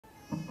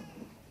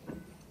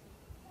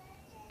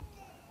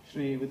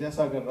Shri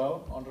Vidyasagar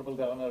Rao, Honorable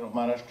Governor of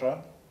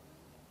Maharashtra,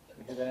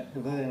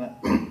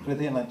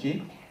 Hridaynath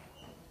ji,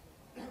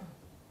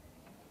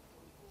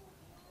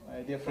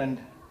 my dear friend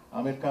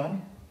Amir Khan,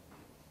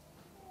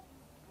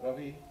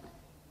 Ravi,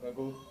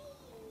 Raghu,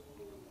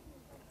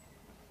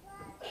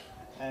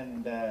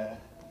 and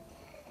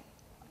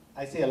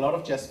I see a lot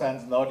of chess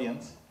fans in the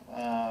audience,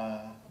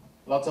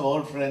 lots of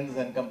old friends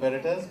and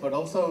competitors, but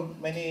also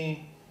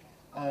many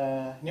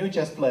new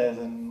chess players,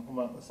 and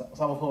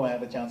some of whom I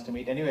had a chance to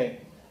meet. Anyway,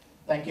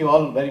 thank you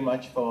all very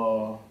much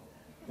for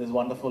this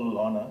wonderful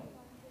honor.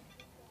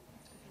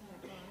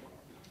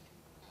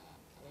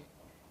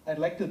 I'd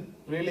like to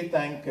really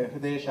thank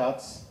Hriday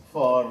Shats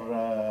for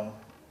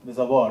this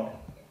award.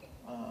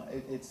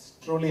 It's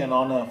truly an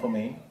honor for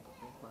me,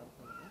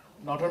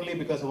 not only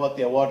because of what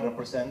the award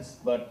represents,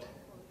 but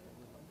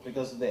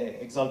because of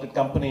the exalted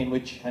company in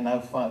which I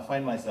now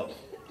find myself.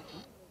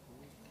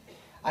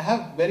 I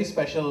have very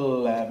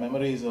special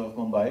memories of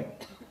Mumbai.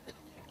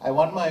 I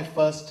won my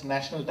first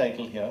national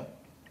title here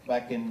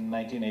back in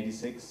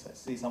 1986. I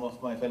see some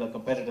of my fellow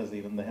competitors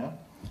even there.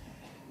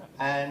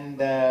 And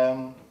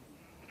the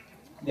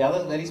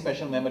other very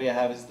special memory I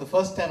have is the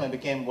first time I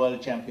became world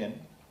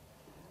champion.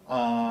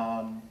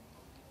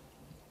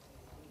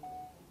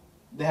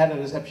 They had a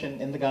reception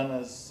in the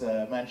governor's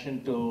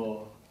mansion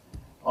to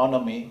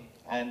honor me,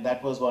 and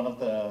that was one of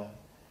the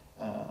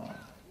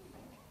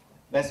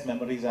best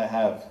memories I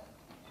have,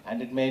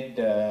 and it made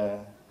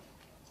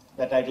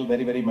that title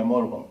very, very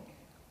memorable.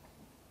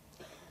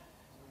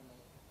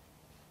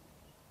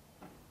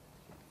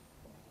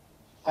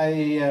 I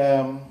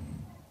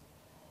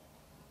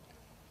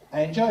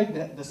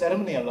enjoyed the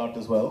ceremony a lot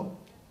as well.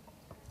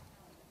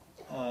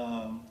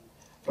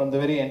 From the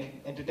very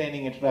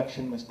entertaining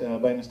introduction by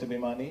Mr.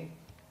 Bhimani,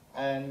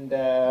 and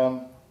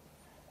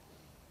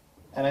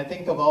I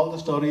think of all the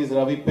stories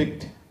Ravi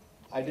picked,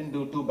 I didn't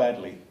do too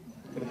badly.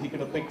 He could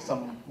have picked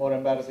some more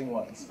embarrassing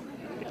ones.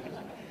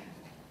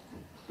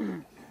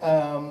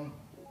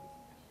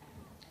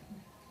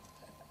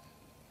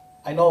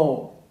 I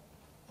know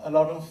a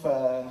lot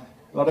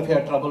of you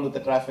had trouble with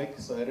the traffic,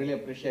 so I really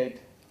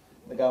appreciate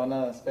the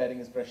governor sparing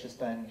his precious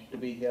time to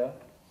be here.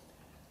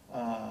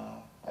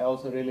 I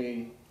also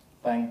really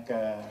thank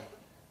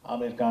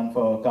Amir Khan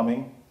for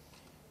coming.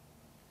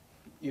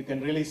 You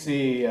can really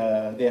see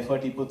the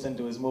effort he puts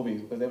into his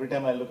movies, because every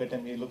time I look at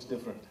him, he looks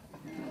different.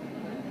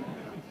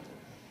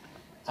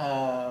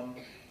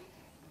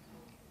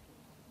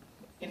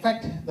 In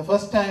fact, the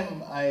first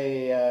time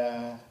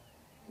I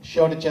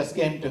showed a chess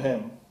game to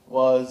him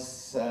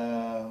was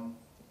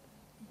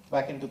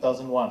back in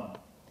 2001.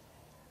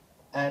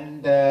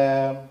 And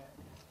that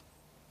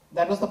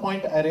was the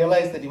point I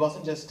realized that he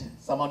wasn't just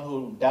someone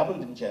who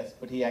dabbled in chess,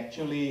 but he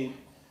actually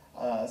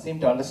seemed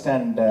to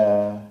understand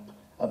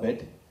a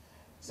bit.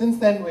 Since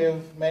then,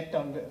 we've met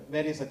on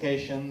various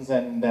occasions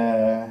and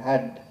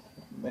had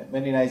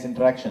many nice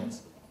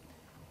interactions.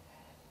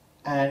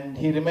 And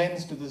he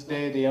remains to this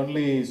day the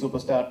only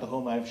superstar to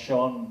whom I've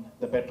shown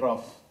the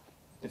Petrov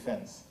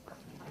defense.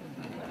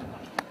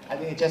 I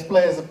think chess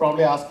players are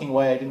probably asking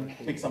why I didn't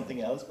pick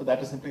something else, but that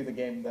was simply the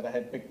game that I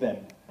had picked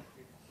then.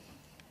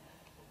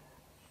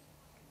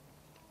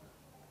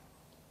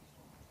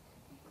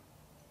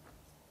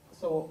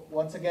 So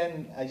once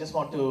again, I just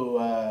want to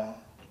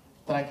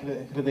thank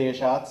Hriday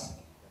Shats,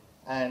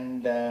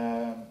 and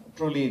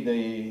truly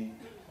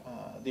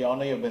the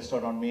honor you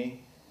bestowed on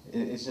me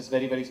is just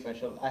very, very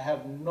special. I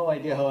have no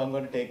idea how I'm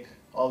going to take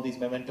all these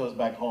mementos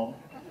back home.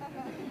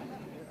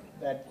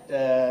 That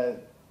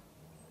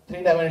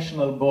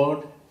three-dimensional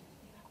board,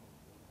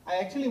 I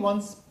actually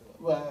once,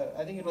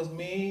 I think it was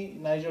me,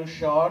 Nigel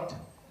Short,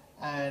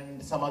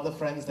 and some other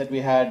friends that we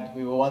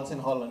were once in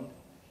Holland,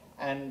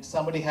 and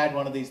somebody had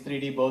one of these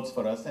 3D boards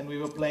for us, and we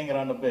were playing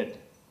around a bit.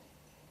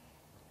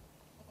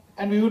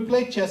 And we would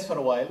play chess for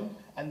a while,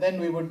 and then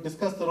we would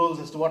discuss the rules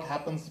as to what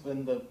happens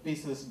when the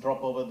pieces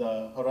drop over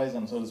the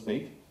horizon, so to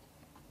speak.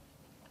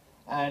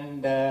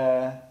 And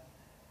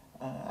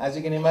as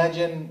you can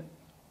imagine,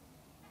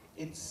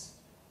 it's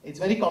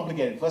very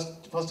complicated.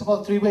 First of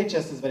all, three-way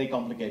chess is very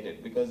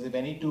complicated, because if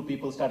any two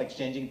people start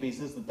exchanging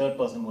pieces, the third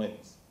person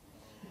wins.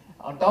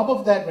 On top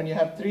of that, when you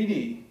have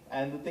 3D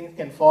and the things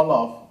can fall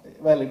off,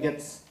 well, it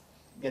gets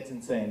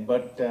insane.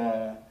 But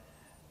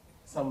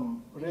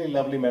some really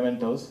lovely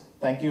mementos.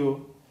 Thank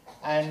you.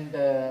 And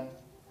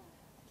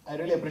I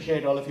really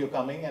appreciate all of you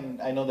coming,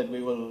 and I know that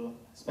we will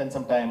spend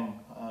some time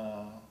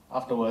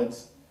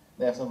afterwards.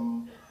 They have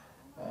some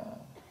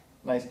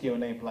nice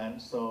Q&A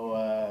planned. So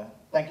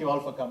thank you all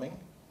for coming,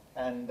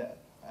 and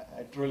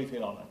I truly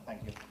feel honored.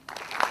 Thank you.